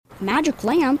Magic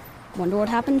lamp? Wonder what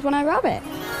happens when I rub it.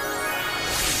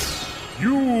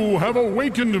 You have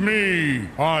awakened me.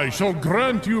 I shall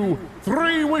grant you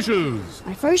 3 wishes.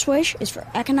 My first wish is for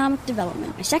economic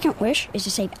development. My second wish is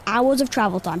to save hours of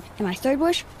travel time. And my third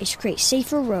wish is to create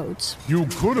safer roads. You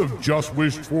could have just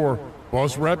wished for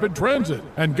bus rapid transit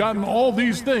and gotten all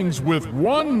these things with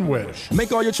 1 wish.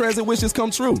 Make all your transit wishes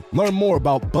come true. Learn more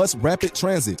about bus rapid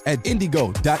transit at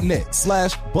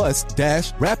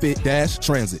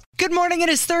indigo.net/bus-rapid-transit. Good morning. It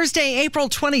is Thursday, April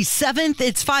 27th.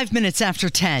 It's 5 minutes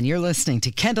after 10. You're listening to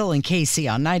Kendall and Casey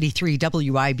on 93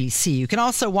 WIBC. You can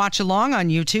also watch along on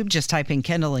YouTube. Just type in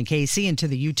Kendall and Casey into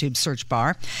the YouTube search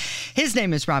bar. His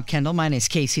name is Rob Kendall. My name is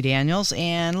Casey Daniels.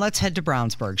 And let's head to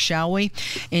Brownsburg, shall we?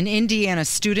 An Indiana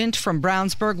student from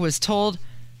Brownsburg was told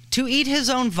to eat his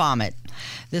own vomit.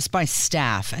 This by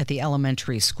staff at the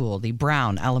elementary school, the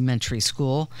Brown Elementary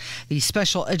School. The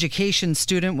special education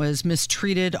student was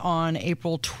mistreated on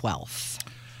April 12th.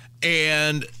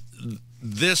 And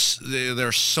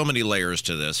there's so many layers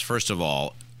to this. First of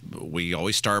all, we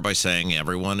always start by saying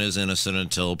everyone is innocent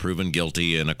until proven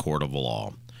guilty in a court of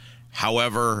law.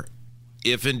 However,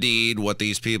 if indeed what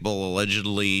these people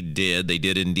allegedly did, they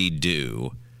did indeed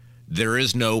do, there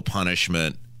is no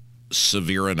punishment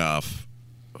severe enough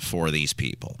for these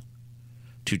people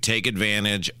to take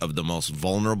advantage of the most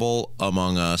vulnerable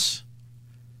among us,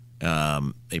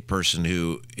 a person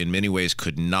who in many ways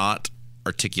could not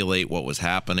articulate what was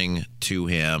happening to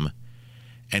him.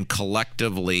 And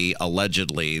collectively,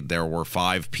 allegedly, there were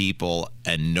 5 people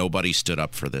and nobody stood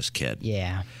up for this kid.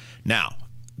 Yeah. Now,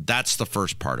 that's the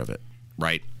first part of it,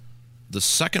 right? The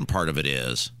second part of it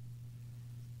is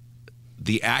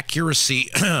the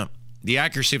accuracy the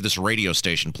accuracy of this radio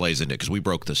station plays into it, because we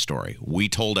broke this story. We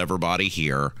told everybody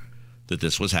here that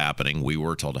this was happening. We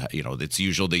were told, it's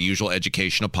the usual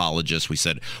education apologists. We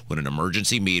said when an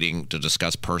emergency meeting to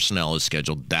discuss personnel is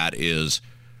scheduled, that is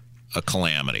a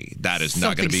calamity. That is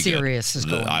not going to be serious good. Is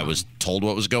going I on. was told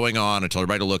what was going on. I told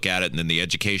everybody to look at it, and then the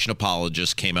education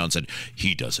apologist came out and said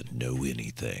he doesn't know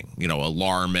anything.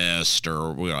 Alarmist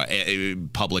or a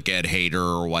public ed hater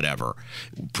or whatever.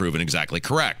 Proven exactly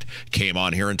correct. Came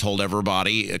on here and told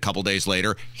everybody a couple days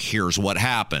later, here's what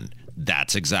happened.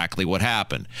 That's exactly what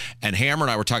happened. And Hammer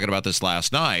and I were talking about this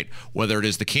last night, whether it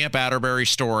is the Camp Atterbury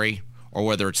story or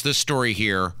whether it's this story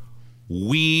here,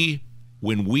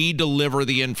 when we deliver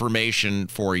the information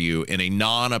for you in a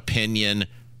non-opinion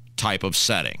type of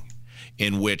setting,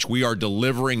 in which we are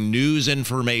delivering news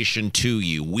information to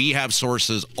you, we have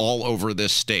sources all over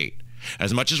this state.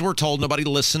 As much as we're told nobody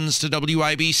listens to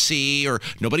WIBC or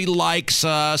nobody likes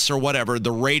us or whatever,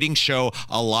 the ratings show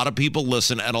a lot of people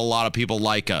listen and a lot of people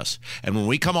like us. And when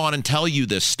we come on and tell you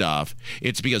this stuff,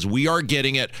 it's because we are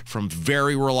getting it from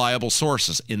very reliable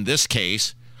sources. In this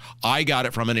case, I got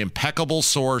it from an impeccable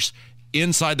source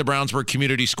inside the Brownsburg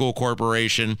Community School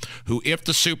Corporation, who, if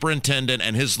the superintendent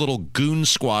and his little goon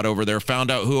squad over there found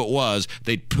out who it was,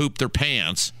 they'd poop their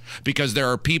pants, because there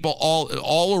are people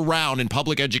all around in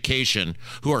public education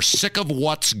who are sick of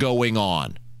what's going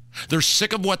on. They're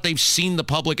sick of what they've seen the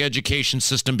public education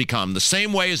system become, the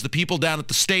same way as the people down at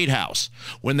the State House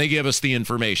when they give us the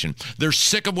information. They're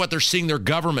sick of what they're seeing their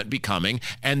government becoming,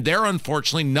 and they're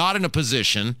unfortunately not in a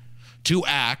position to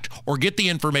act or get the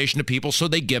information to people, so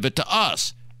they give it to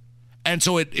us. And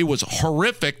so it was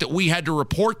horrific that we had to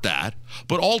report that,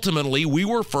 but ultimately we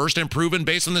were first, and proven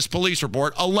based on this police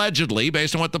report, allegedly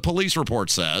based on what the police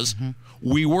report says,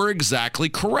 we were exactly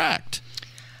correct.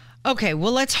 Okay,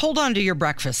 well, let's hold on to your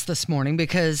breakfast this morning,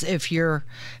 because if you're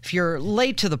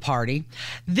late to the party,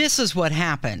 this is what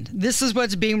happened. This is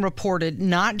what's being reported,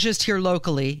 not just here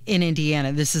locally in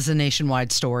Indiana. This is a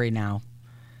nationwide story now.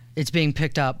 It's being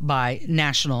picked up by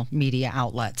national media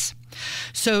outlets.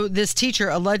 So this teacher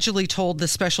allegedly told the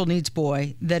special needs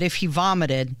boy that if he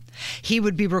vomited, he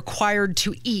would be required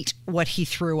to eat what he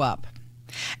threw up.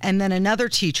 And then another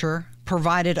teacher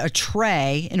provided a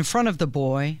tray in front of the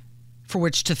boy for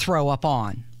which to throw up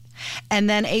on. And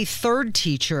then a third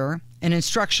teacher, an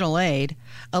instructional aide,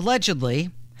 allegedly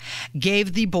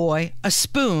gave the boy a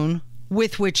spoon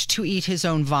with which to eat his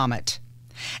own vomit.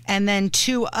 And then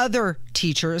 2 other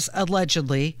teachers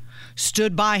allegedly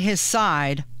stood by his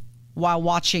side while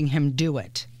watching him do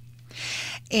it.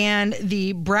 And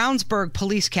the Brownsburg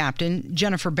police captain,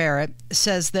 Jennifer Barrett,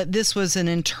 says that this was an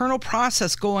internal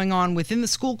process going on within the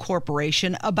school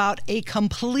corporation about a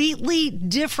completely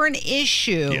different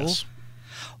issue. Yes.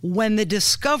 When the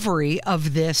discovery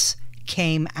of this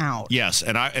came out. Yes,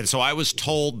 and so I was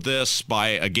told this by,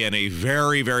 again, a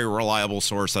very, very reliable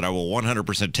source that I will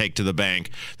 100% take to the bank,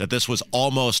 that this was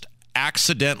almost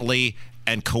accidentally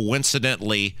and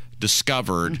coincidentally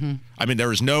discovered. I mean, there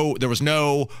was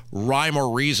no rhyme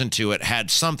or reason to it.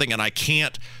 Had something, and I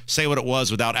can't say what it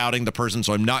was without outing the person,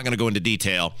 so I'm not going to go into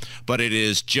detail. But it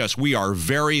is just, we are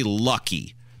very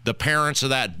lucky. The parents of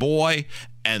that boy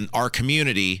and our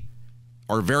community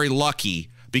are very lucky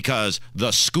because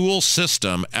the school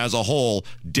system as a whole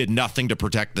did nothing to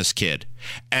protect this kid.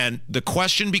 And the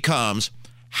question becomes,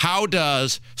 how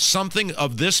does something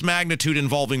of this magnitude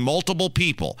involving multiple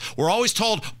people, we're always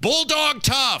told, Bulldog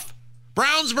tough,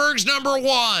 Brownsburg's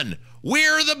 #1,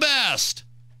 we're the best.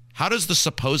 How does the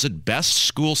supposed best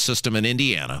school system in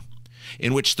Indiana,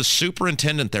 in which the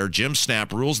superintendent there, Jim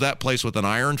Snap, rules that place with an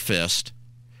iron fist,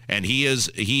 and he is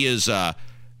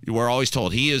we're always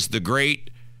told he is the great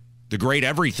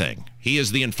everything. He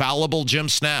is the infallible Jim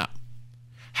Snap.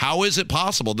 How is it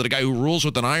possible that a guy who rules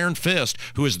with an iron fist,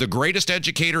 who is the greatest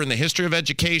educator in the history of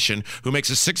education, who makes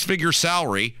a 6-figure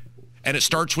salary, and it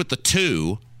starts with the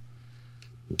 2,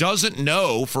 doesn't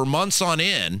know for months on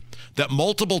end that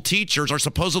multiple teachers are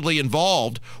supposedly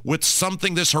involved with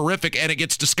something this horrific, and it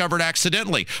gets discovered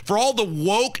accidentally? For all the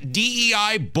woke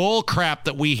DEI bull crap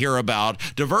that we hear about,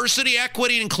 diversity,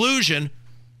 equity, and inclusion,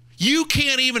 you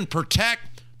can't even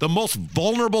protect the most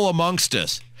vulnerable amongst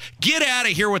us. Get out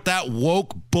of here with that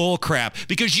woke bull crap,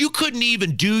 because you couldn't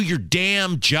even do your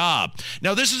damn job.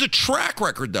 Now, this is a track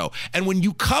record, though. And when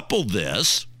you couple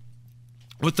this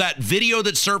with that video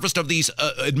that surfaced of these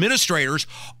administrators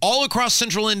all across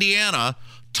central Indiana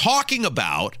talking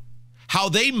about how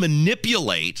they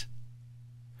manipulate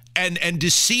and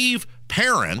deceive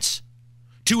parents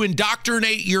to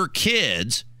indoctrinate your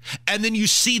kids, and then you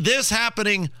see this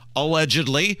happening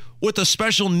allegedly with a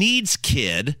special needs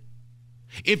kid.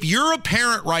 If you're a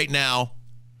parent right now,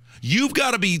 you've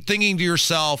got to be thinking to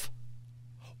yourself,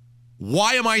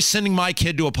 why am I sending my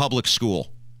kid to a public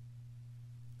school?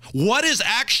 What is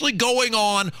actually going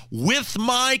on with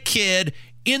my kid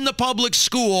in the public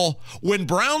school when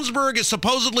Brownsburg is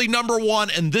supposedly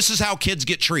 #1 and this is how kids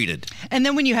get treated? And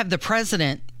then when you have the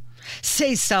president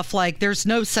say stuff like, there's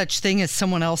no such thing as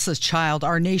someone else's child.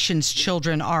 Our nation's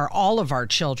children are all of our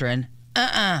children.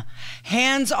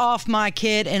 Hands off my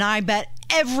kid. And I bet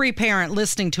every parent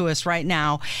listening to us right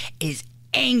now is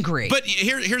angry. But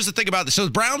here's the thing about this. So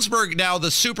Brownsburg now,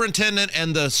 the superintendent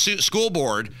and the school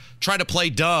board try to play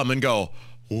dumb and go,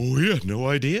 oh, we had no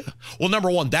idea. Well,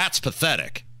 #1, that's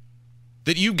pathetic.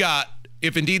 That you got,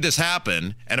 if indeed this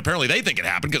happened, and apparently they think it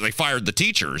happened because they fired the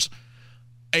teachers,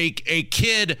 a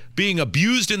kid being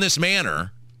abused in this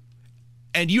manner,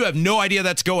 and you have no idea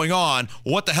that's going on.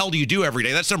 What the hell do you do every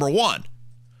day? That's #1.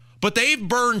 But they've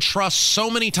burned trust so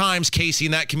many times, Casey,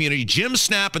 in that community. Jim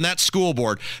Snap and that school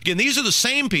board. Again, these are the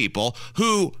same people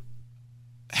who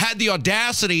had the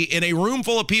audacity in a room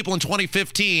full of people in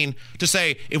 2015 to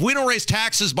say, if we don't raise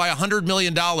taxes by $100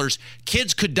 million,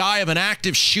 kids could die of an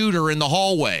active shooter in the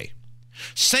hallway.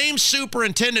 Same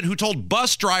superintendent who told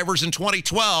bus drivers in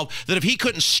 2012 that if he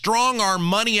couldn't strong-arm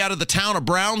money out of the town of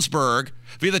Brownsburg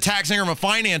via the tax increment of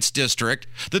finance district,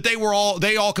 that they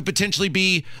all could potentially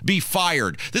be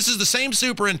fired. This is the same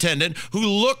superintendent who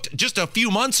looked just a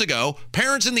few months ago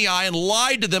parents in the eye and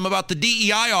lied to them about the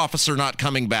DEI officer not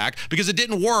coming back because it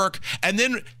didn't work, and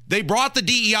then they brought the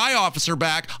DEI officer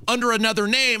back under another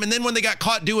name, and then when they got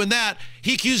caught doing that,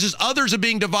 he accuses others of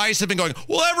being divisive and going,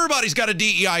 well, everybody's got a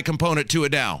DEI component to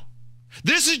it now.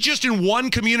 This is just in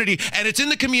one community, and it's in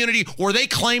the community where they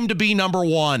claim to be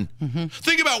 #1.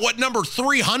 Think about what number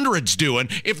 300's doing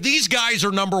if these guys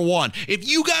are #1. If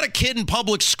you got a kid in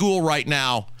public school right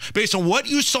now, based on what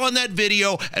you saw in that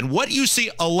video and what you see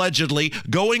allegedly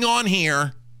going on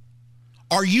here,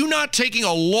 are you not taking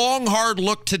a long, hard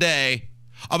look today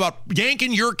about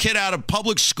yanking your kid out of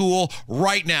public school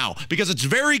right now? Because it's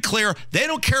very clear they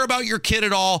don't care about your kid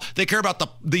at all. They care about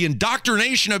the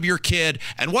indoctrination of your kid,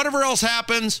 and whatever else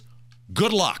happens,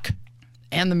 good luck.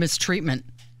 And the mistreatment.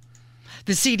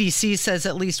 The CDC says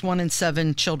at least 1 in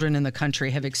 7 children in the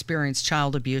country have experienced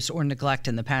child abuse or neglect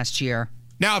in the past year.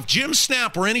 Now, if Jim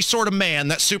Snap were any sort of man,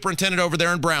 that superintendent over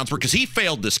there in Brownsburg, because he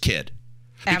failed this kid.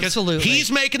 Because absolutely. He's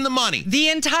making the money. The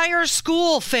entire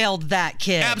school failed that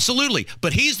kid. Absolutely.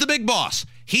 But he's the big boss.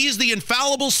 He's the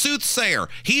infallible soothsayer.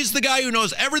 He's the guy who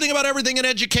knows everything about everything in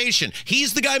education.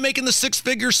 He's the guy making the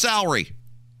 6-figure salary.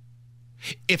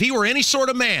 If he were any sort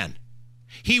of man,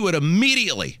 he would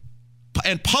immediately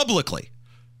and publicly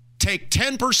take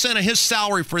 10% of his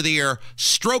salary for the year,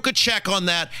 stroke a check on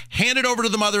that, hand it over to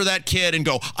the mother of that kid, and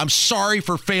go, I'm sorry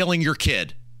for failing your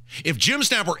kid. If Jim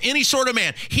Snap were any sort of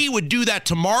man, he would do that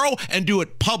tomorrow and do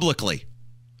it publicly.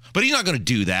 But he's not going to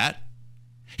do that.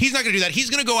 He's not going to do that. He's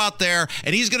going to go out there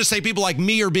and he's going to say people like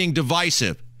me are being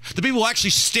divisive. The people who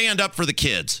actually stand up for the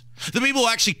kids. The people who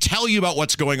actually tell you about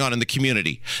what's going on in the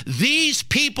community. These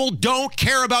people don't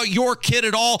care about your kid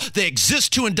at all. They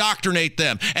exist to indoctrinate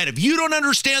them. And if you don't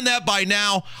understand that by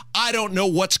now, I don't know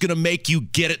what's going to make you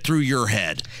get it through your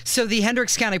head. So the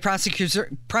Hendricks County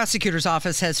Prosecutor's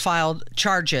Office has filed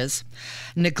charges: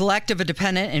 neglect of a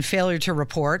dependent and failure to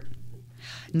report,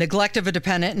 neglect of a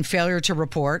dependent and failure to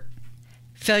report,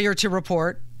 failure to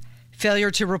report,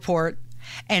 failure to report,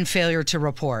 and failure to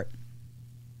report.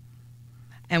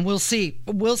 And we'll see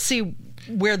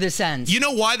where this ends. You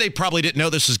know why they probably didn't know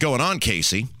this was going on,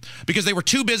 Casey? Because they were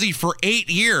too busy for 8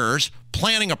 years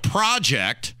planning a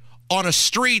project on a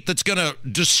street that's going to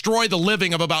destroy the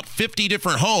living of about 50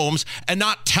 different homes and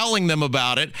not telling them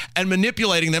about it and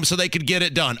manipulating them so they could get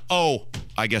it done. Oh,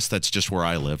 I guess that's just where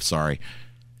I live. Sorry.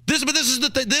 This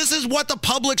is what the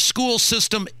public school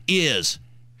system is.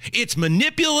 It's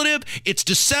manipulative, it's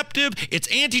deceptive, it's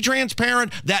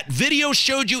anti-transparent. That video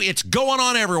showed you it's going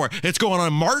on everywhere. It's going on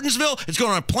in Martinsville, it's going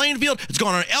on in Plainfield, it's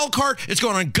going on in Elkhart, it's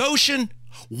going on in Goshen.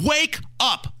 Wake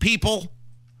up, people.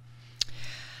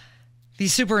 The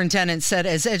superintendent said,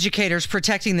 as educators,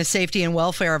 protecting the safety and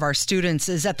welfare of our students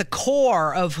is at the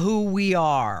core of who we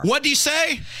are. What'd he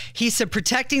say? He said,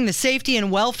 protecting the safety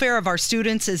and welfare of our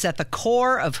students is at the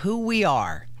core of who we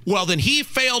are. Well, then he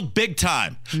failed big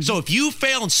time. Mm-hmm. So if you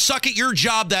fail and suck at your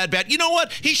job that bad, you know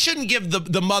what? He shouldn't give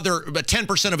the mother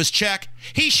 10% of his check.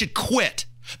 He should quit.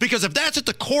 Because if that's at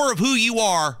the core of who you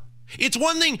are, it's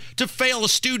one thing to fail a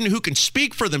student who can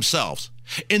speak for themselves.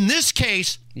 In this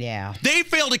case, they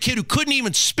failed a kid who couldn't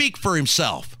even speak for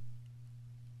himself.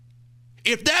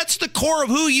 If that's the core of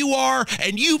who you are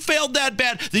and you failed that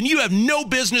bad, then you have no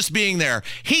business being there.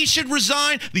 He should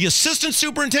resign. The assistant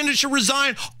superintendent should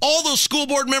resign. All those school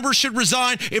board members should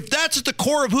resign. If that's at the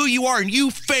core of who you are and you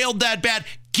failed that bad,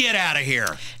 get out of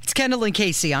here. It's Kendall and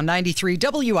Casey on 93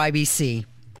 WIBC.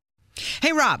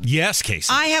 Hey, Rob. Yes,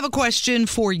 Casey. I have a question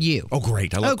for you. Oh,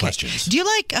 great. I love questions. Do you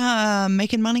like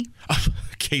making money?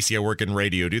 Casey, I work in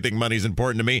radio. Do you think money's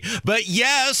important to me? But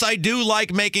yes, I do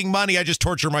like making money. I just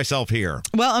torture myself here.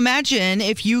 Well, imagine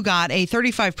if you got a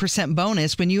 35%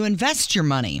 bonus when you invest your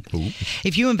money. Ooh.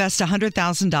 If you invest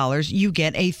 $100,000, you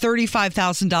get a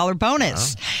 $35,000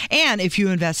 bonus. And if you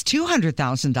invest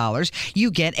 $200,000,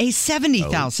 you get a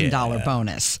 $70,000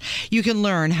 bonus. You can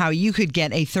learn how you could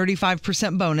get a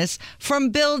 35% bonus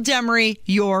from Bill Demery,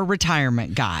 your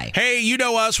retirement guy. Hey, you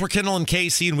know us. We're Kendall and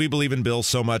Casey, and we believe in Bill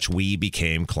so much we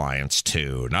became clients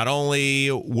too. Not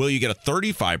only will you get a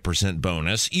 35%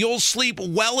 bonus, you'll sleep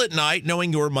well at night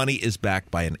knowing your money is backed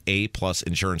by an A-plus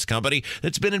insurance company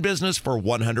that's been in business for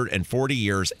 140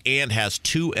 years and has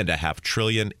 $2.5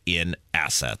 trillion in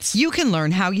assets. You can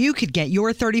learn how you could get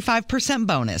your 35%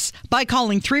 bonus by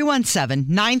calling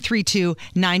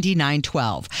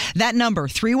 317-932-9912. That number,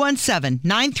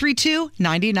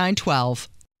 317-932-9912.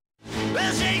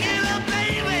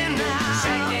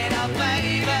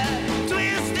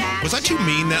 Was I too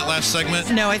mean that last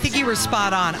segment? No, I think you were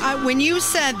spot on. When you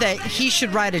said that he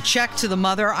should write a check to the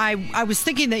mother, I was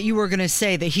thinking that you were going to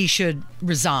say that he should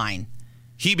resign.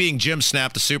 He being Jim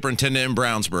Snap, the superintendent in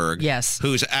Brownsburg. Yes.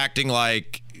 Who's acting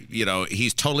like,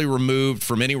 he's totally removed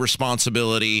from any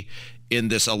responsibility in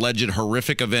this alleged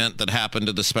horrific event that happened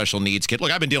to the special needs kid.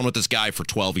 Look, I've been dealing with this guy for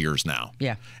 12 years now.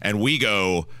 Yeah. And we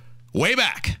go way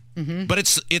back. Mm-hmm. But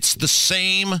it's the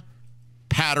same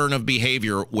pattern of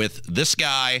behavior with this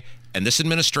guy and this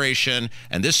administration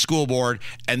and this school board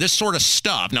and this sort of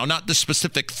stuff. Now, not this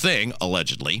specific thing,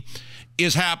 allegedly,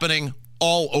 is happening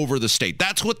all over the state.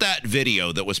 That's what that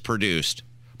video that was produced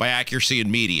by Accuracy in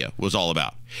Media was all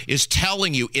about, is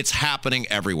telling you it's happening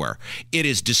everywhere. It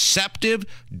is deceptive,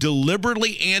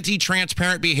 deliberately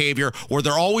anti-transparent behavior where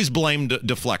they're always blamed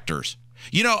deflectors.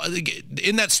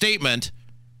 In that statement,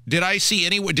 did they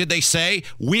say,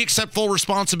 we accept full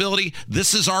responsibility,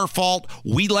 this is our fault,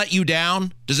 we let you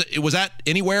down? Was that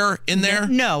anywhere in there?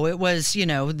 No, it was,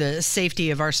 the safety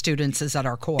of our students is at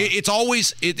our core. It's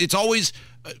always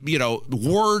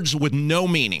words with no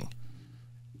meaning.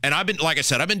 And I've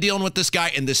been dealing with this guy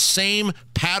in the same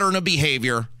pattern of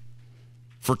behavior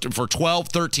for 12,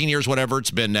 13 years, whatever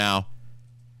it's been now.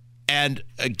 And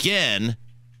again,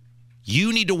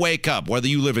 you need to wake up, whether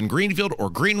you live in Greenfield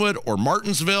or Greenwood or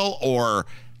Martinsville or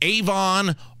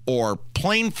Avon or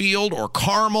Plainfield or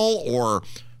Carmel or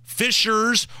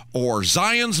Fishers or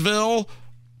Zionsville.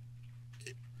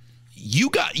 You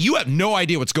have no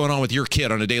idea what's going on with your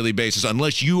kid on a daily basis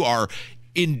unless you are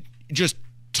just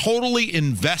totally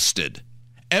invested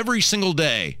every single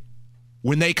day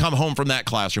when they come home from that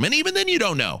classroom. And even then you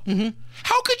don't know. Mm-hmm.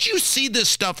 How could you see this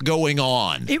stuff going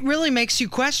on? It really makes you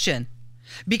question.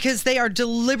 because they are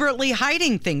deliberately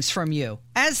hiding things from you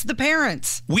as the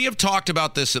parents. We have talked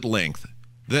about this at length,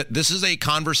 that this is a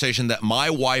conversation that my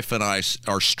wife and I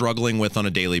are struggling with on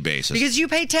a daily basis. Because you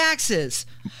pay taxes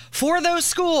for those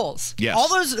schools. Yes. All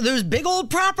those big old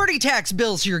property tax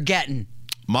bills you're getting.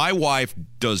 My wife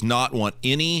does not want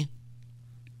any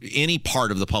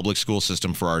part of the public school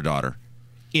system for our daughter.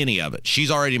 Any of it.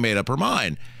 She's already made up her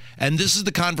mind. And this is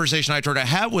the conversation I try to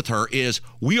have with her is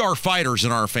we are fighters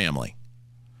in our family.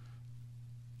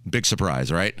 Big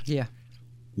surprise, right? Yeah.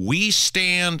 We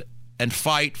stand and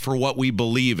fight for what we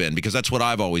believe in, because that's what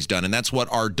I've always done. And that's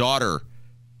what our daughter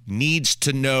needs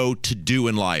to know to do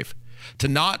in life. To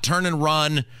not turn and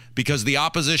run because the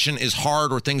opposition is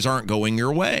hard or things aren't going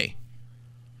your way.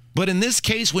 But in this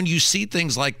case, when you see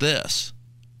things like this,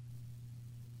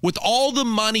 with all the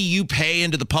money you pay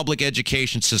into the public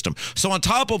education system, so on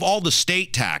top of all the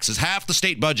state taxes, half the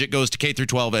state budget goes to K through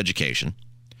 12 education.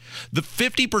 The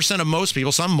 50% of most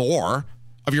people, some more,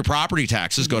 of your property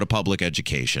taxes go to public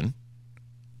education.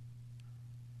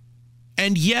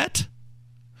 And yet,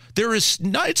 it's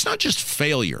not just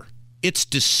failure, it's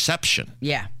deception.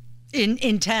 Yeah.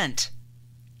 Intent.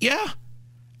 Yeah.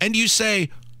 And you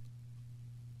say,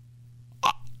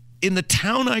 in the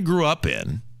town I grew up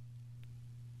in,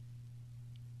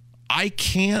 I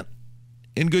can't,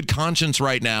 in good conscience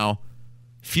right now,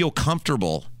 feel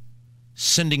comfortable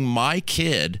sending my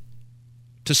kid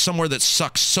to somewhere that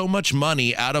sucks so much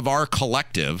money out of our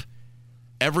collective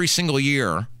every single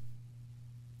year.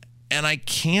 And I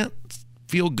can't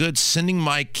feel good sending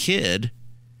my kid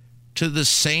to the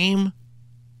same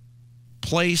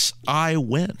place I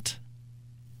went.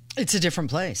 It's a different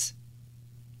place.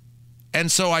 And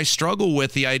so I struggle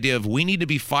with the idea of we need to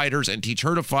be fighters and teach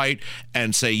her to fight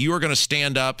and say you are going to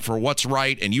stand up for what's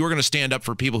right and you are going to stand up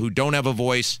for people who don't have a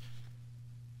voice.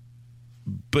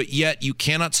 But yet you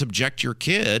cannot subject your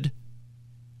kid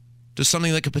to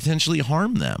something that could potentially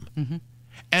harm them. Mm-hmm.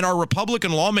 And our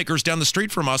Republican lawmakers down the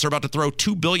street from us are about to throw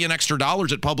 $2 billion extra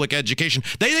at public education.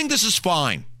 They think this is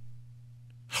fine.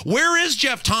 Where is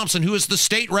Jeff Thompson, who is the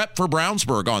state rep for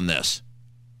Brownsburg, on this?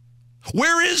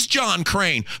 Where is John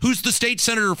Crane, who's the state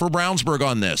senator for Brownsburg,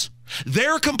 on this?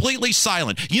 They're completely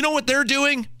silent. You know what they're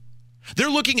doing? They're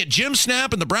looking at Jim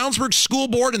Snap and the Brownsburg School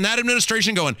Board and that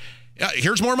administration going,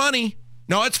 here's more money.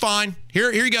 No, it's fine.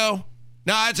 Here you go.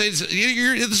 No, this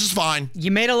is fine.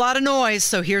 You made a lot of noise,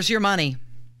 so here's your money.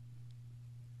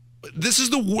 This is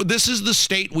the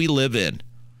state we live in.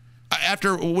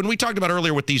 When we talked about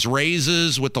earlier with these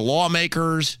raises with the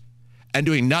lawmakers and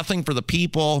doing nothing for the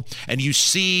people, and you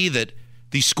see that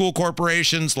these school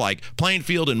corporations like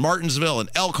Plainfield and Martinsville and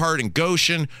Elkhart and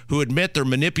Goshen, who admit they're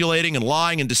manipulating and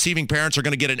lying and deceiving parents, are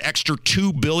going to get an extra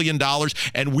 $2 billion,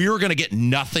 and we're going to get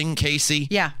nothing, Casey.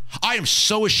 Yeah. I am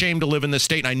so ashamed to live in this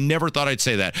state, and I never thought I'd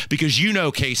say that, because you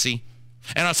know, Casey,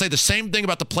 and I'll say the same thing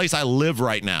about the place I live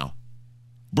right now,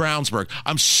 Brownsburg.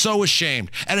 I'm so ashamed,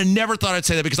 and I never thought I'd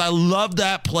say that because I love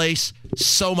that place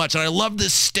so much, and I love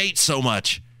this state so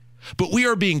much. But we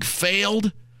are being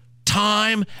failed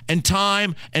time and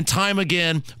time and time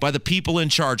again by the people in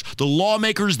charge, the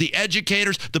lawmakers, the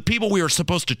educators, the people we are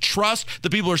supposed to trust, the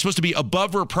people who are supposed to be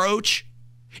above reproach.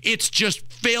 It's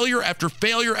just failure after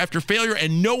failure after failure,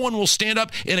 and no one will stand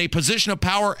up in a position of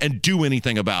power and do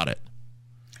anything about it.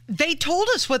 They told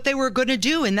us what they were going to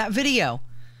do in that video.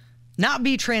 Not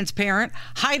be transparent,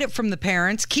 hide it from the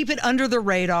parents, keep it under the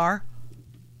radar,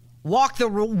 walk the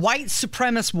white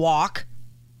supremacist walk.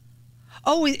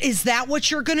 Oh, is that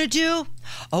what you're going to do?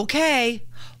 Okay,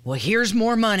 well, here's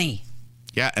more money.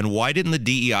 Yeah, and why didn't the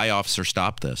DEI officer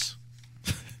stop this?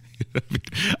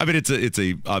 I mean, it's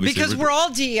a obviously because we're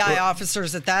all DEI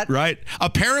officers at that. Right.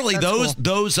 Apparently,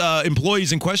 those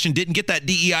employees in question didn't get that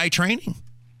DEI training.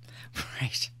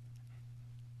 Right.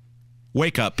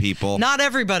 Wake up, people. Not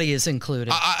everybody is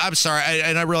included. I'm sorry,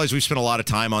 and I realize we've spent a lot of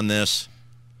time on this,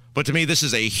 but to me, this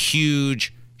is a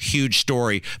huge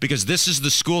story, because this is the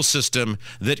school system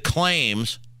that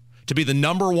claims to be the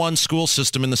number one school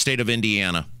system in the state of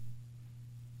Indiana.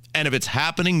 And if it's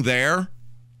happening there,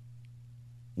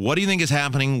 what do you think is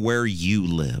happening where you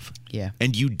live? Yeah.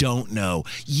 And you don't know.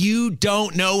 You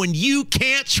don't know, and you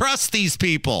can't trust these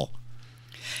people.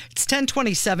 It's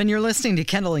 10:27. You're listening to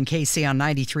Kendall and Casey on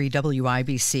 93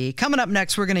 WIBC. Coming up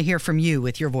next, we're going to hear from you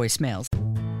with your voicemails.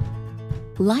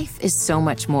 Life is so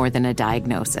much more than a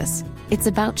diagnosis. It's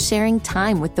about sharing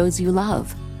time with those you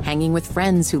love, hanging with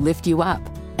friends who lift you up,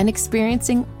 and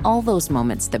experiencing all those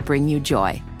moments that bring you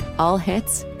joy. All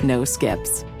hits, no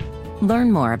skips.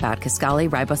 Learn more about Kisqali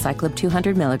Ribociclib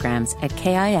 200 milligrams at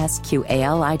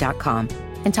KISQALI.com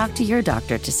and talk to your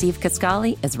doctor to see if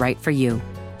Kisqali is right for you.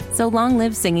 So long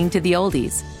live singing to the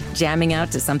oldies, jamming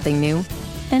out to something new,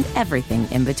 and everything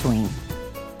in between.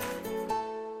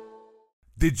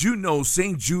 Did you know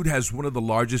St. Jude has one of the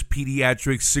largest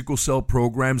pediatric sickle cell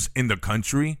programs in the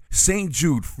country? St.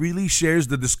 Jude freely shares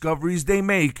the discoveries they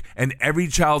make, and every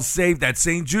child saved at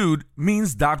St. Jude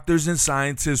means doctors and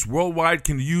scientists worldwide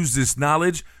can use this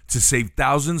knowledge to save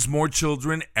thousands more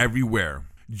children everywhere.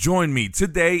 Join me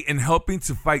today in helping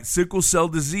to fight sickle cell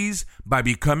disease by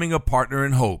becoming a partner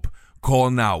in hope. Call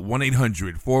now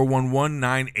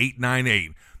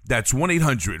 1-800-411-9898. That's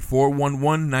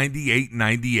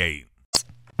 1-800-411-9898.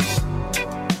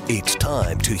 It's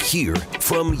time to hear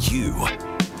from you.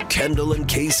 Kendall and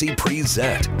Casey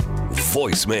present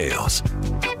Voicemails.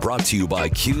 Brought to you by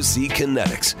QC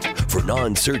Kinetics for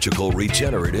non-surgical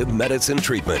regenerative medicine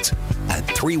treatments at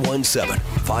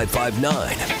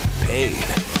 317-559-PAIN.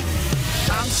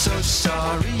 I'm so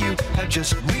sorry you have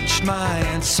just reached my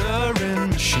answering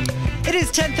machine. It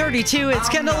is 10:32. It's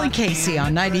Kendall and Casey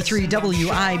on 93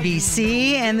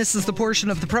 WIBC, and this is the portion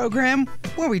of the program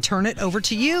where we turn it over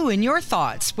to you and your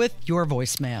thoughts with your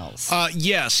voicemails.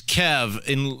 Yes,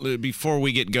 Kev, before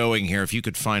we get going here, if you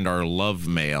could find our love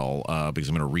mail, because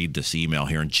I'm going to read this email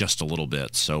here in just a little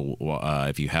bit. So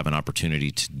if you have an opportunity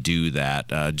to do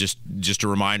that, just a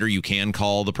reminder, you can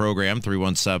call the program,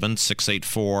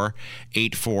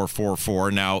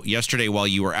 317-684-8444. Now, yesterday while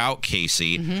you were out,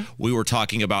 Casey, we were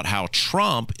talking about how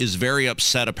Trump is very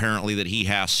upset, apparently, that he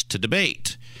has to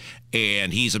debate.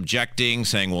 And he's objecting,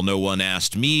 saying, well, no one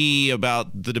asked me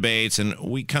about the debates. And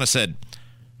we kind of said,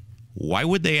 why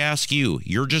would they ask you?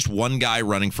 You're just one guy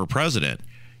running for president.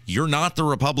 You're not the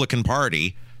Republican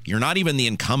Party. You're not even the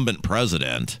incumbent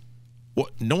president. Well,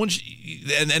 no one's,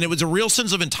 and it was a real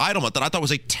sense of entitlement that I thought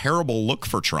was a terrible look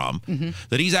for Trump,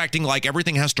 that he's acting like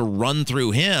everything has to run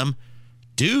through him.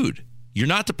 Dude, you're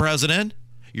not the president.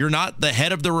 You're not the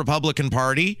head of the Republican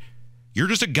Party. You're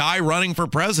just a guy running for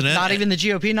president. Not even the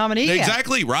GOP nominee yet.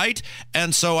 Exactly, right?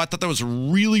 And so I thought that was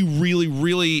really, really,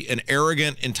 really an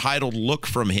arrogant, entitled look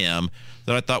from him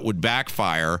that I thought would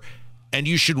backfire. And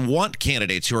you should want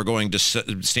candidates who are going to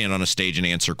stand on a stage and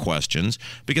answer questions,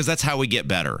 because that's how we get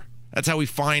better. That's how we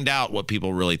find out what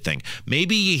people really think.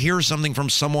 Maybe you hear something from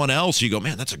someone else, you go,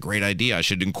 man, that's a great idea. I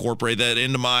should incorporate that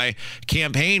into my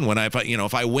campaign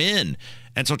if I win.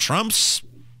 And so Trump's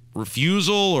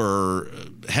refusal or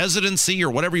hesitancy or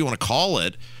whatever you want to call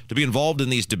it to be involved in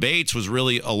these debates was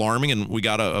really alarming, and we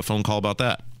got a phone call about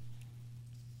that.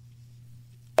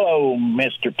 Hello,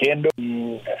 Mr. Kendall,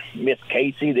 Miss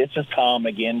Casey. This is Tom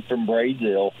again from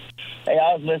Brazil. Hey,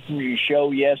 I was listening to your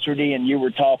show yesterday, and you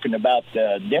were talking about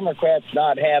the Democrats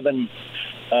not having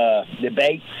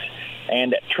debates,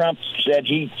 and Trump said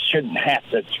he shouldn't have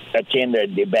to attend a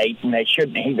debate, and they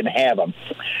shouldn't even have them.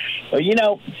 Well,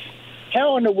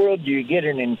 how in the world do you get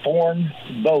an informed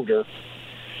voter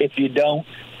if you don't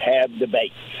have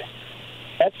debates?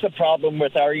 That's the problem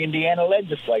with our Indiana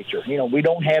legislature. We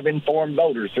don't have informed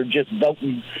voters. They're just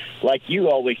voting, like you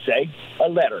always say, a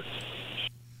letter.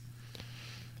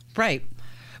 Right.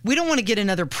 We don't want to get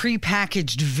another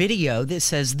prepackaged video that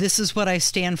says, this is what I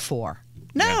stand for.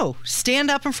 No, stand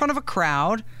up in front of a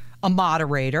crowd, a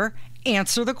moderator,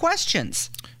 answer the questions.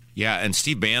 Yeah, and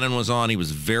Steve Bannon was on. He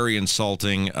was very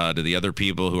insulting to the other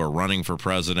people who are running for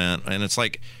president. And it's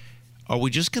like, are we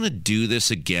just going to do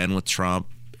this again with Trump?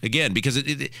 Again, because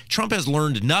Trump has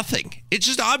learned nothing. It's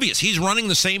just obvious. He's running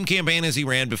the same campaign as he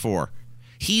ran before.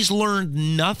 He's learned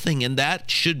nothing, and that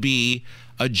should be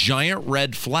a giant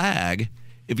red flag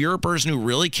if you're a person who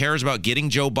really cares about getting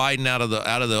Joe Biden out of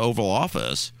the Oval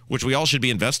Office, which we all should be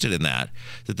invested in that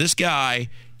this guy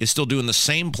is still doing the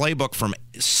same playbook from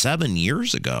 7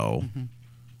 years ago.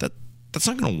 That's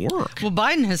not going to work. Well,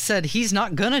 Biden has said he's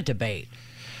not going to debate.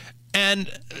 And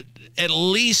at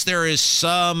least there is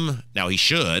some, now he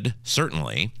should,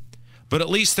 certainly, but at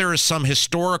least there is some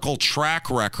historical track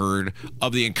record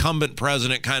of the incumbent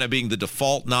president kind of being the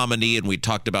default nominee. And we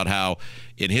talked about how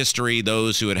in history,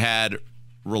 those who had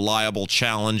reliable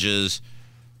challenges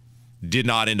did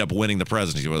not end up winning the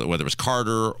presidency, whether it was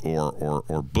Carter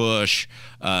or Bush.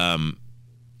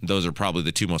 Those are probably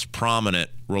the two most prominent,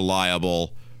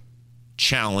 reliable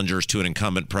challengers to an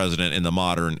incumbent president in the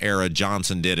modern era.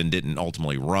 Johnson did and didn't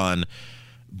ultimately run.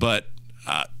 But,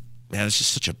 it's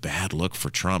just such a bad look for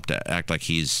Trump to act like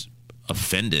he's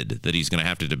offended that he's going to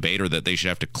have to debate or that they should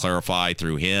have to clarify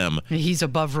through him. He's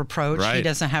above reproach. Right. He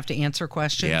doesn't have to answer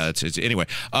questions. Yeah, it's anyway.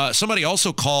 Somebody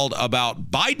also called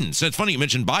about Biden. So it's funny you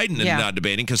mentioned Biden and not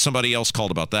debating, because somebody else called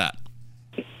about that.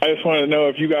 I just wanted to know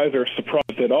if you guys are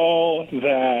surprised at all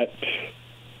that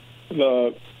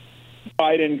the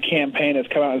Biden campaign has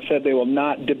come out and said they will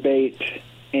not debate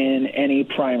in any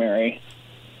primary.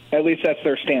 At least that's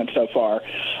their stance so far.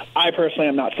 I personally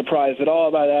am not surprised at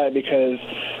all by that because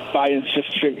Biden's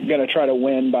just going to try to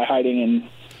win by hiding in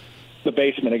the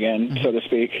basement again, so to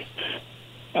speak.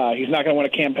 He's not going to win a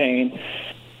campaign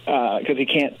because he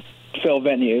can't fill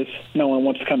venues. No one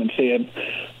wants to come and see him.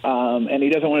 And he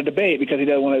doesn't want to debate because he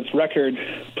doesn't want his record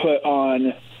put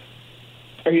on,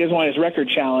 or he doesn't want his record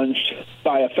challenged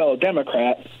by a fellow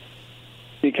Democrat,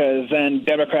 because then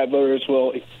Democrat voters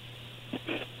will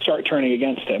start turning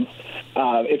against him.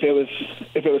 If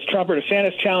it was Trump or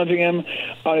DeSantis challenging him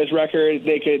on his record, he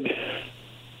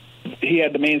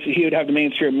would have the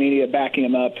mainstream media backing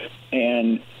him up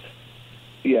and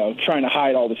trying to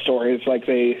hide all the stories like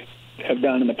they have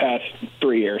done in the past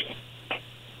 3 years.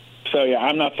 So yeah,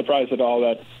 I'm not surprised at all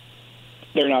that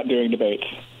they're not doing debates.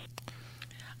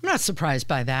 I'm not surprised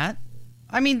by that.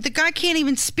 I mean, the guy can't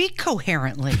even speak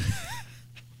coherently.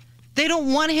 They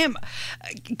don't want him.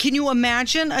 Can you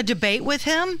imagine a debate with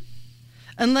him?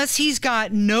 Unless he's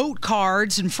got note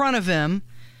cards in front of him,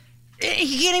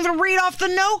 he can't even read off the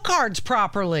note cards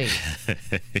properly.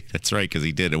 That's right, because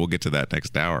he did. And we'll get to that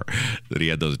next hour, that he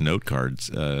had those note cards.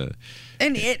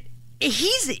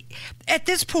 He's at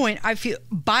this point, I feel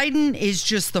Biden is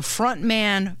just the front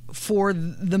man for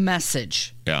the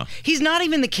message. Yeah. He's not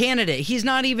even the candidate. He's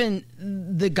not even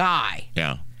the guy.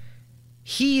 Yeah.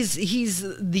 He's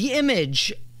the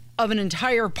image of an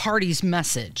entire party's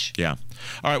message. Yeah.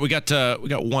 All right, we got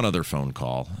one other phone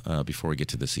call before we get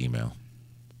to this email.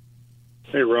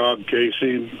 Hey, Rob,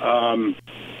 Casey.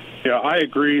 I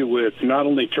agree with not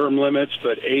only term limits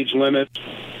but age limits.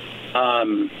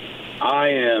 I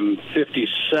am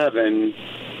 57,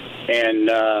 and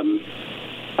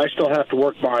I still have to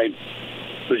work my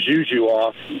juju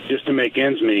off just to make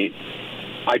ends meet.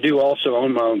 I do also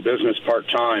own my own business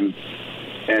part-time,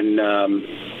 and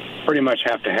pretty much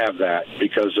have to have that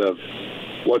because of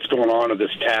what's going on with this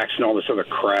tax and all this other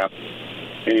crap.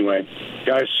 Anyway,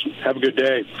 guys, have a good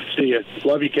day. See you.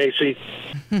 Love you, Casey.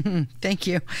 Thank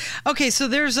you. Okay, so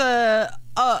there's a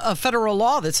federal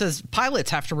law that says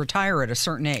pilots have to retire at a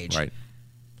certain age. Right.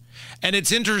 And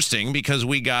it's interesting because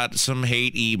we got some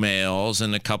hate emails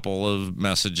and a couple of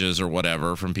messages or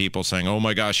whatever from people saying, oh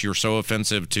my gosh, you're so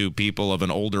offensive to people of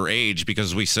an older age,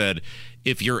 because we said,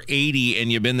 if you're 80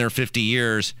 and you've been there 50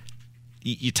 years,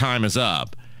 your time is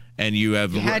up. And you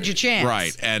had your chance.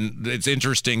 Right. And it's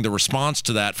interesting, the response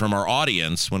to that from our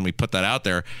audience when we put that out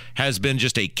there has been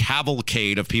just a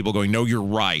cavalcade of people going, no, you're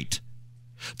right.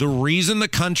 The reason the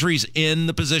country's in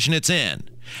the position it's in,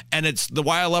 and it's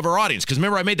why I love our audience, because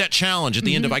remember I made that challenge at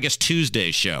the end of, I guess,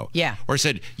 Tuesday's show. Yeah. Where I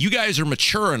said, you guys are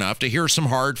mature enough to hear some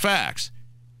hard facts.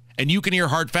 And you can hear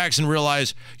hard facts and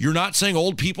realize you're not saying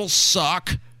old people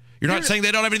suck. You're not saying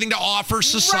they don't have anything to offer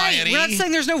society. Right. We're not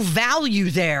saying there's no value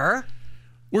there.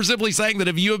 We're simply saying that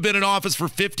if you have been in office for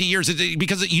 50 years,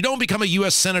 because you don't become a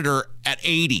U.S. senator at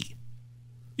 80.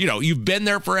 You've been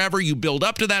there forever. You build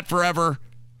up to that forever.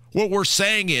 What we're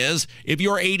saying is, if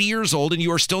you're 80 years old and you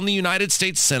are still in the United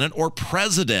States Senate or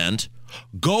president,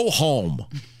 go home.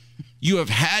 You have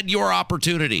had your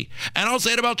opportunity. And I'll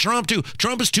say it about Trump, too.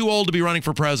 Trump is too old to be running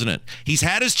for president. He's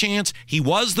had his chance. He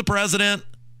was the president.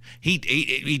 He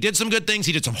did some good things.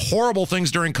 He did some horrible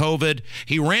things during COVID.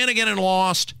 He ran again and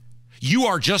lost. You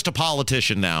are just a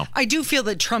politician now. I do feel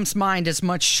that Trump's mind is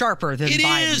much sharper than Biden's.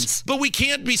 It is, but we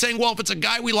can't be saying, well, if it's a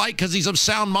guy we like because he's of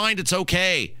sound mind, it's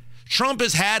okay. Trump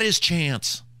has had his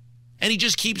chance, and he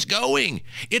just keeps going.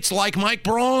 It's like Mike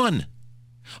Braun.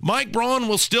 Mike Braun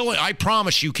will still, I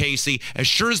promise you, Casey, as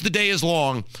sure as the day is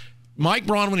long, Mike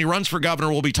Braun, when he runs for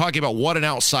governor, will be talking about what an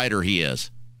outsider he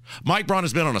is. Mike Braun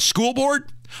has been on a school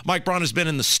board. Mike Braun has been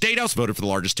in the State House, voted for the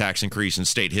largest tax increase in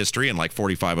state history and like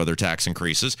 45 other tax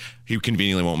increases. He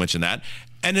conveniently won't mention that.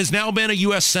 And has now been a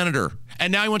U.S. senator.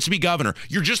 And now he wants to be governor.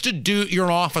 You're just you're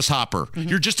an office hopper. Mm-hmm.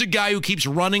 You're just a guy who keeps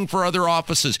running for other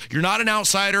offices. You're not an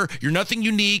outsider. You're nothing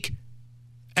unique.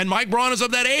 And Mike Braun is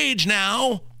of that age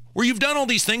now where you've done all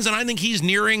these things. And I think he's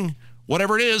nearing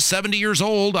whatever it is, 70 years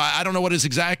old. I don't know what his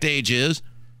exact age is.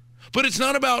 But it's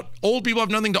not about old people have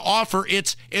nothing to offer.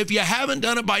 It's if you haven't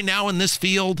done it by now in this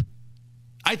field,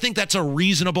 I think that's a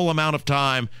reasonable amount of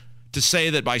time to say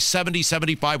that by 70,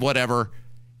 75, whatever,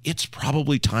 it's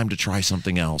probably time to try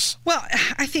something else. Well,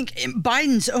 I think in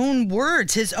Biden's own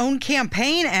words, his own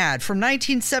campaign ad from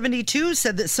 1972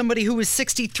 said that somebody who was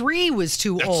 63 was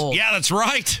too old. Yeah, that's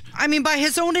right. I mean, by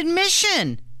his own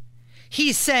admission,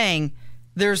 he's saying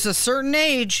there's a certain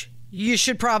age you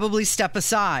should probably step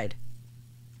aside.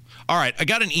 All right, I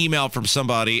got an email from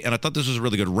somebody, and I thought this was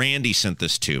really good. Randy sent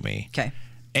this to me. Okay.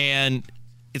 And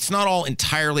it's not all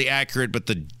entirely accurate, but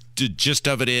the gist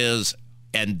of it is,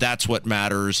 And that's what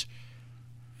matters.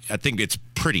 I think it's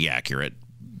pretty accurate.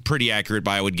 Pretty accurate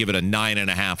by, I would give it a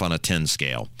 9.5 on a 10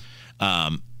 scale.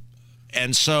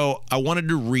 And so I wanted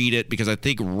to read it because I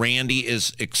think Randy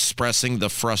is expressing the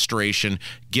frustration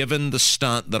given the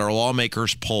stunt that our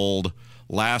lawmakers pulled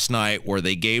last night, where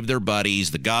they gave their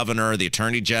buddies, the governor, the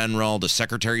attorney general, the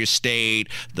secretary of state,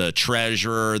 the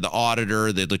treasurer, the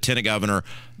auditor, the lieutenant governor,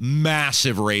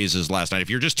 massive raises last night. If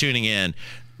you're just tuning in,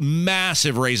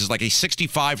 massive raises, like a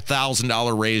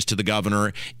 $65,000 raise to the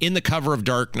governor in the cover of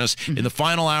darkness in the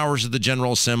final hours of the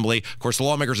General Assembly. Of course, the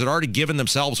lawmakers had already given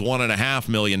themselves $1.5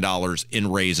 million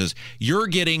in raises. You're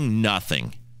getting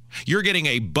nothing. You're getting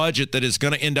a budget that is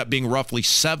going to end up being roughly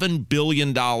 $7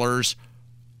 billion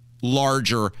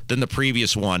larger than the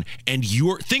previous one. And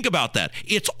think about that.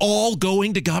 It's all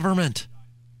going to government.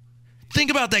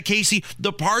 Think about that, Casey.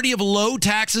 The party of low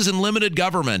taxes and limited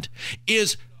government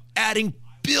is adding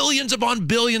billions upon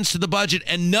billions to the budget,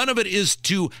 and none of it is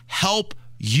to help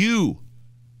you.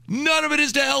 None of it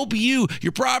is to help you.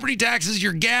 Your property taxes,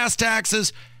 your gas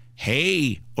taxes.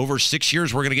 Hey, over 6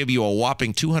 years, we're going to give you a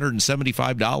whopping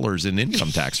 $275 in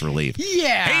income tax relief.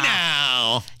 Yeah. Hey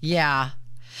now. Yeah.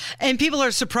 And people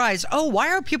are surprised. Oh, why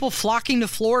are people flocking to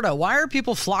Florida? Why are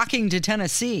people flocking to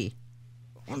Tennessee?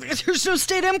 There's no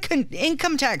state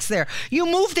income tax there. You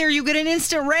move there, you get an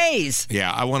instant raise.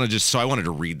 Yeah, I wanted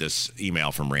to read this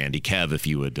email from Randy. Kev, if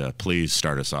you would please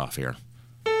start us off here.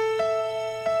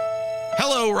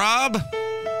 Hello, Rob.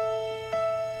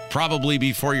 Probably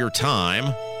before your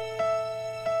time,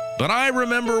 but I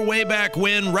remember way back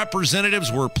when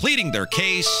representatives were pleading their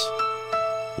case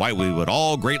why we would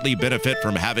all greatly benefit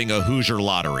from having a Hoosier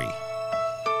lottery.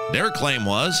 Their claim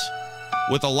was,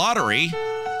 with a lottery,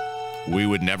 we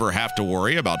would never have to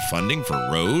worry about funding for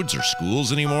roads or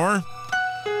schools anymore.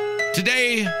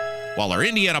 Today, while our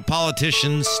Indiana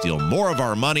politicians steal more of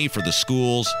our money for the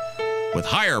schools with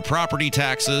higher property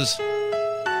taxes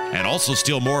and also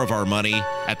steal more of our money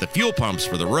at the fuel pumps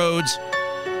for the roads,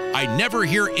 I never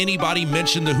hear anybody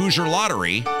mention the Hoosier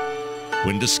lottery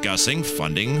when discussing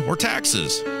funding or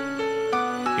taxes.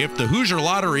 If the Hoosier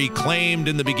lottery claimed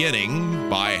in the beginning,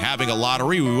 by having a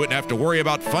lottery, we wouldn't have to worry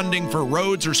about funding for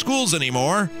roads or schools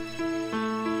anymore,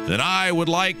 then I would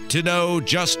like to know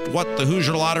just what the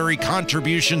Hoosier lottery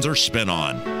contributions are spent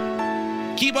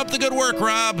on. Keep up the good work,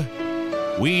 Rob.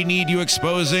 We need you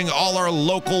exposing all our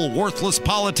local worthless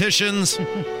politicians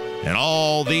and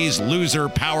all these loser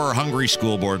power-hungry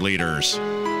school board leaders.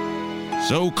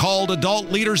 So-called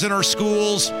adult leaders in our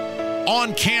schools,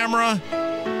 on camera,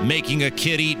 making a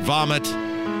kid eat vomit.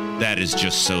 That is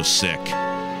just so sick.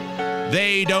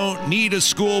 They don't need a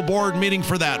school board meeting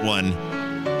for that one.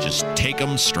 Just take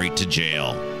them straight to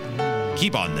jail.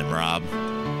 Keep on them, Rob.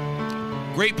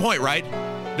 Great point, right?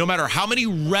 No matter how many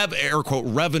air quote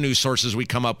revenue sources we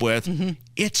come up with,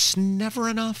 it's never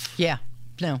enough. Yeah,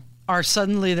 no.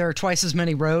 Suddenly there are twice as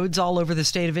many roads all over the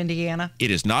state of Indiana? It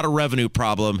is not a revenue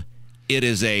problem. It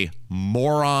is a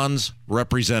morons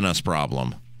represent us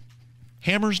problem.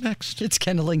 Hammer's next. It's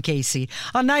Kendall and Casey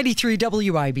on 93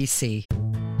 WIBC.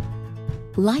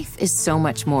 Life is so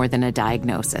much more than a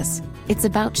diagnosis. It's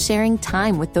about sharing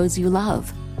time with those you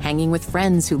love, hanging with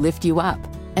friends who lift you up,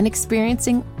 and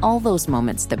experiencing all those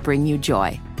moments that bring you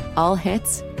joy. All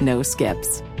hits, no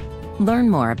skips. Learn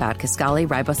more about Kisqali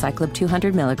Ribociclib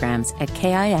 200 milligrams at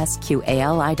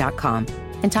KISQALI.com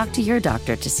and talk to your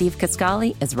doctor to see if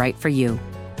Kisqali is right for you.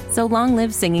 So long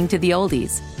live singing to the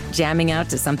oldies, jamming out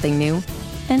to something new,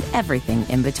 and everything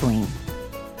in between.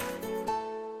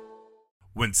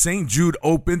 When St. Jude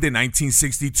opened in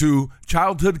 1962,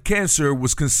 childhood cancer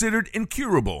was considered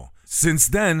incurable. Since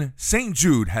then, St.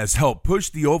 Jude has helped push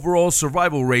the overall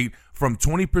survival rate from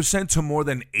 20% to more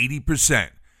than 80%.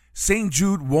 St.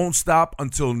 Jude won't stop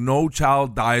until no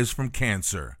child dies from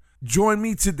cancer. Join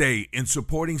me today in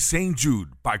supporting St.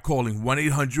 Jude by calling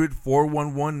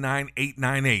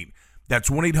 1-800-411-9898. That's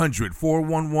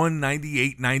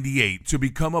 1-800-411-9898 to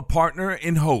become a partner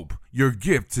in hope. Your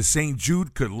gift to St.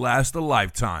 Jude could last a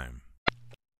lifetime.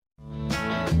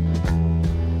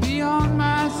 Be on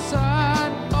my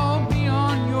side, or be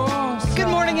on your side. Good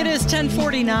morning. It is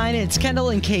 10:49. It's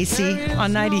Kendall and Casey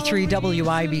on 93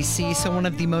 WIBC. So one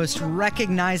of the most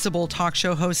recognizable talk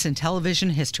show hosts in television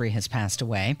history has passed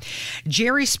away.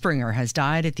 Jerry Springer has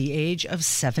died at the age of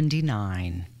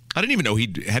 79. I didn't even know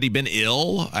had he been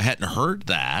ill. I hadn't heard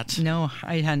that. No,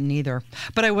 I hadn't either.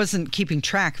 But I wasn't keeping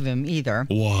track of him either.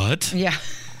 What? Yeah.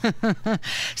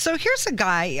 So here's a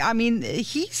guy. I mean,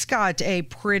 he's got a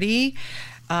pretty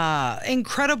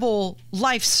incredible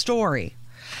life story.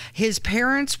 His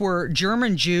parents were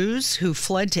German Jews who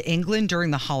fled to England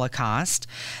during the Holocaust.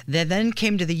 They then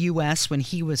came to the U.S. when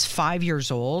he was 5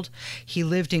 years old. He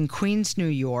lived in Queens, New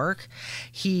York.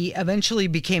 He eventually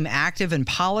became active in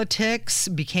politics,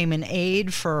 became an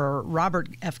aide for Robert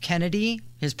F. Kennedy,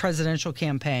 his presidential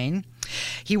campaign.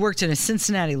 He worked in a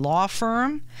Cincinnati law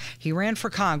firm. He ran for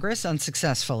Congress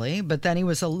unsuccessfully, but then he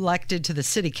was elected to the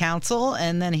city council,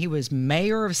 and then he was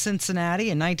mayor of Cincinnati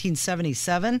in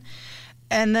 1977,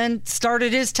 and then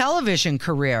started his television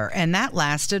career, and that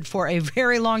lasted for a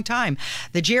very long time.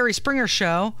 The Jerry Springer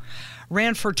Show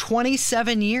ran for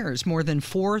 27 years, more than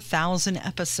 4,000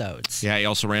 episodes. Yeah, he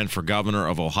also ran for governor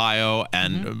of Ohio,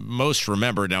 and most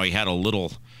remember, now he had a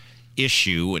little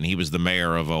issue when he was the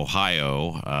mayor of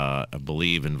Ohio, I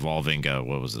believe involving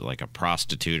like a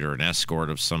prostitute or an escort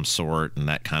of some sort, and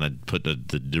that kind of put the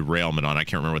derailment on. I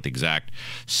can't remember what the exact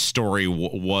story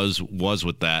was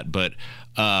with that, but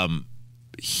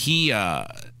he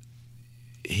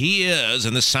is,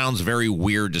 and this sounds very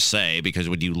weird to say because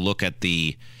when you look at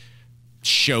the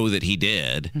show that he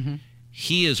did,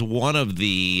 he is one of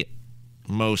the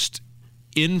most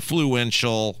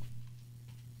influential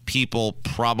people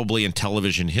probably in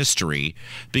television history,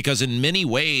 because in many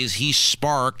ways he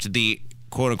sparked the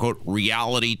quote-unquote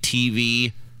reality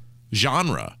TV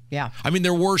genre. Yeah. I mean,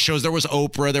 there were shows. There was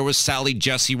Oprah. There was Sally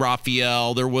Jesse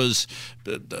Raphael. There was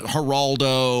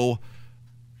Geraldo.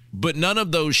 But none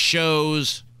of those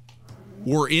shows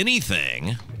were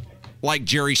anything like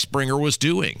Jerry Springer was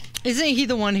doing. Isn't he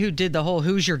the one who did the whole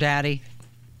Who's Your Daddy?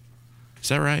 Is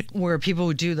that right? Where people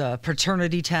would do the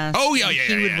paternity test. Oh, yeah.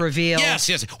 He would reveal.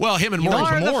 Yes. Well, him and You Maury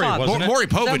are the father. Povich. Maury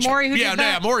Povich. Is that Maury who did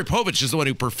that? Maury Povich is the one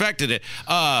who perfected it.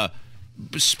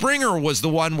 Springer was the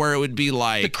one where it would be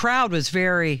like... The crowd was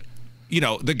very...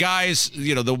 the guys,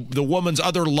 the woman's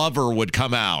other lover would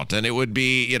come out, and it would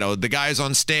be, the guys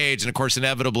on stage. And, of course,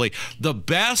 inevitably, the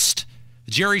best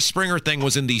Jerry Springer thing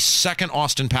was in the second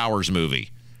Austin Powers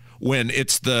movie, when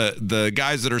it's the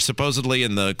guys that are supposedly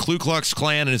in the Ku Klux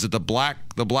Klan, and is it the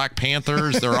Black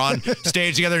Panthers? They're on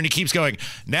stage together, and he keeps going,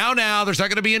 now, there's not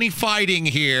going to be any fighting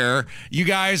here. You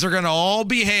guys are going to all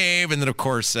behave. And then, of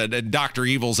course, Dr.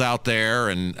 Evil's out there,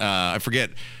 and I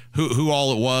forget who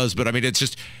all it was, but I mean, it's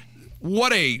just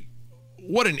what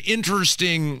an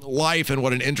interesting life and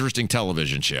what an interesting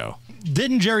television show.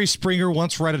 Didn't Jerry Springer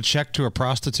once write a check to a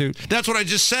prostitute? That's what I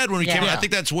just said when we came out. I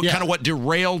think that's kind of what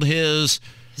derailed his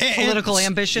political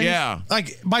ambition. Yeah.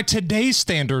 Like, by today's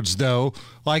standards, though,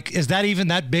 like, is that even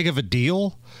that big of a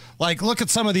deal? Like, look at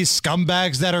some of these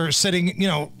scumbags that are sitting,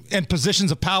 in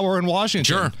positions of power in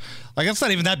Washington. Sure. Like, that's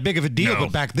not even that big of a deal. No.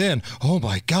 But back then, oh,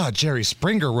 my God, Jerry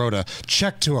Springer wrote a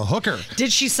check to a hooker.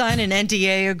 Did she sign an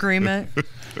NDA agreement?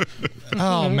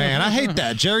 Oh, man, I hate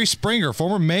that. Jerry Springer,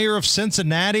 former mayor of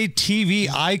Cincinnati, TV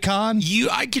icon.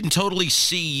 I can totally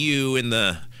see you in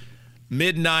the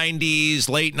mid-'90s,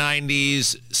 late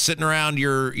 '90s, sitting around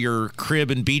your crib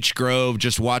in Beech Grove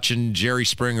just watching Jerry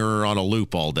Springer on a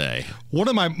loop all day. One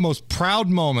of my most proud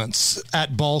moments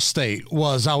at Ball State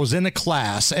was I was in a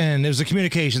class, and it was a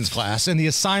communications class, and the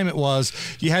assignment was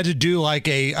you had to do like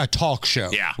a talk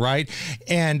show, right?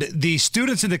 And the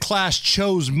students in the class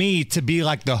chose me to be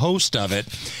like the host of it.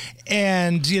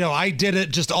 And, I did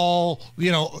it just all,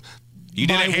 You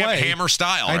did it hammer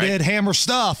style, right? I did hammer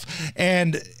stuff.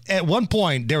 And at one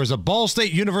point, there was a Ball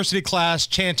State University class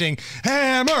chanting,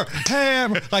 hammer,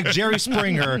 hammer, like Jerry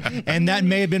Springer. And that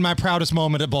may have been my proudest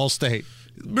moment at Ball State.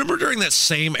 Remember during that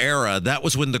same era, that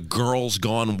was when the Girls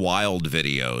Gone Wild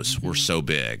videos were so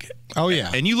big. Oh,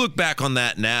 yeah. And you look back on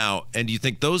that now, and you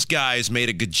think those guys made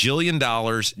a gajillion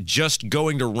dollars just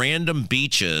going to random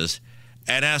beaches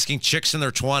and asking chicks in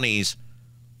their 20s,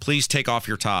 please take off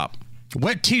your top.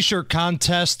 Wet t-shirt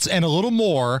contests and a little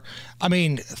more. I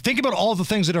mean, think about all the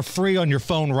things that are free on your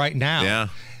phone right now. Yeah.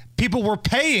 People were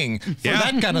paying for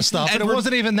that kind of stuff, and it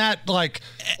wasn't even that, like,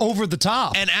 over the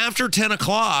top. And after 10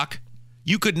 o'clock,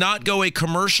 you could not go a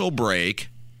commercial break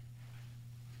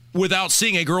without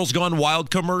seeing a Girls Gone Wild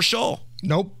commercial.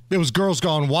 Nope. It was Girls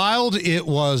Gone Wild, it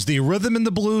was the Rhythm and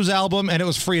the Blues album, and it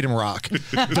was Freedom Rock.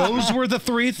 Those were the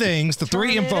three things, the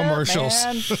three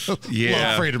infomercials. Yeah.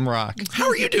 Love Freedom Rock. How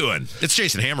are you doing? It's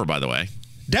Jason Hammer, by the way.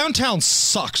 Downtown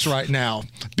sucks right now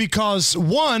because,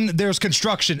 one, there's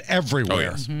construction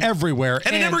everywhere. Oh, yes. Everywhere.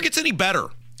 And it never gets any better.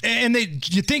 And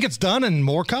you think it's done, and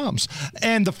more comes.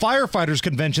 And the firefighters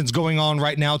convention's going on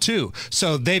right now too.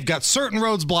 So they've got certain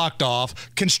roads blocked off,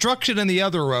 construction in the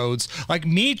other roads. Like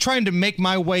me trying to make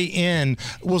my way in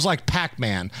was like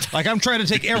Pac-Man. Like I'm trying to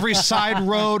take every side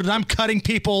road and I'm cutting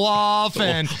people off,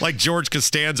 and like George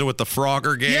Costanza with the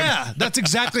Frogger game. Yeah, that's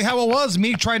exactly how it was.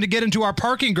 Me trying to get into our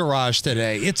parking garage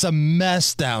today. It's a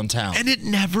mess downtown, and it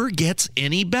never gets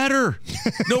any better.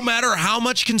 No matter how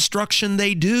much construction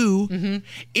they do.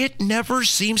 It never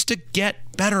seems to get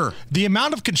better. The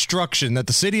amount of construction that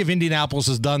the city of Indianapolis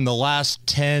has done the last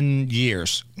 10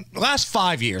 years, last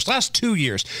 5 years, last 2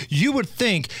 years, you would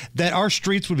think that our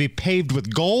streets would be paved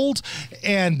with gold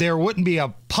and there wouldn't be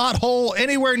a pothole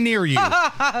anywhere near you.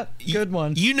 Good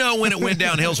one. You know when it went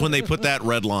downhill is when they put that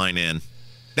red line in.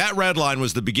 That red line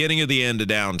was the beginning of the end of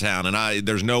downtown, and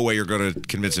there's no way you're going to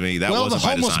convince me that wasn't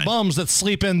by design. Well, the homeless bums that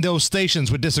sleep in those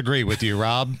stations would disagree with you,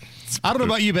 Rob. I don't know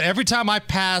about you, but every time I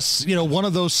pass, one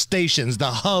of those stations,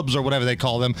 the hubs or whatever they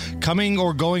call them, coming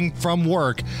or going from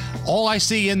work, all I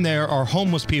see in there are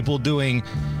homeless people doing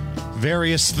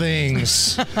various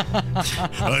things.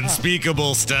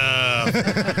 Unspeakable stuff.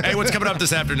 Hey, what's coming up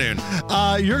this afternoon?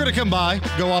 You're going to come by,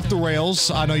 go off the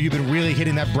rails. I know you've been really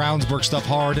hitting that Brownsburg stuff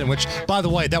hard, and which, by the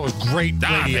way, that was great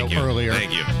radio earlier.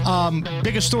 Thank you.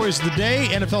 Biggest stories of the day,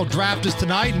 NFL draft is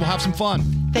tonight, and we'll have some fun.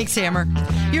 Thanks, Hammer.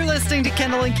 You're listening to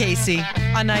Kendall and Casey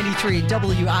on 93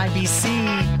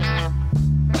 WIBC.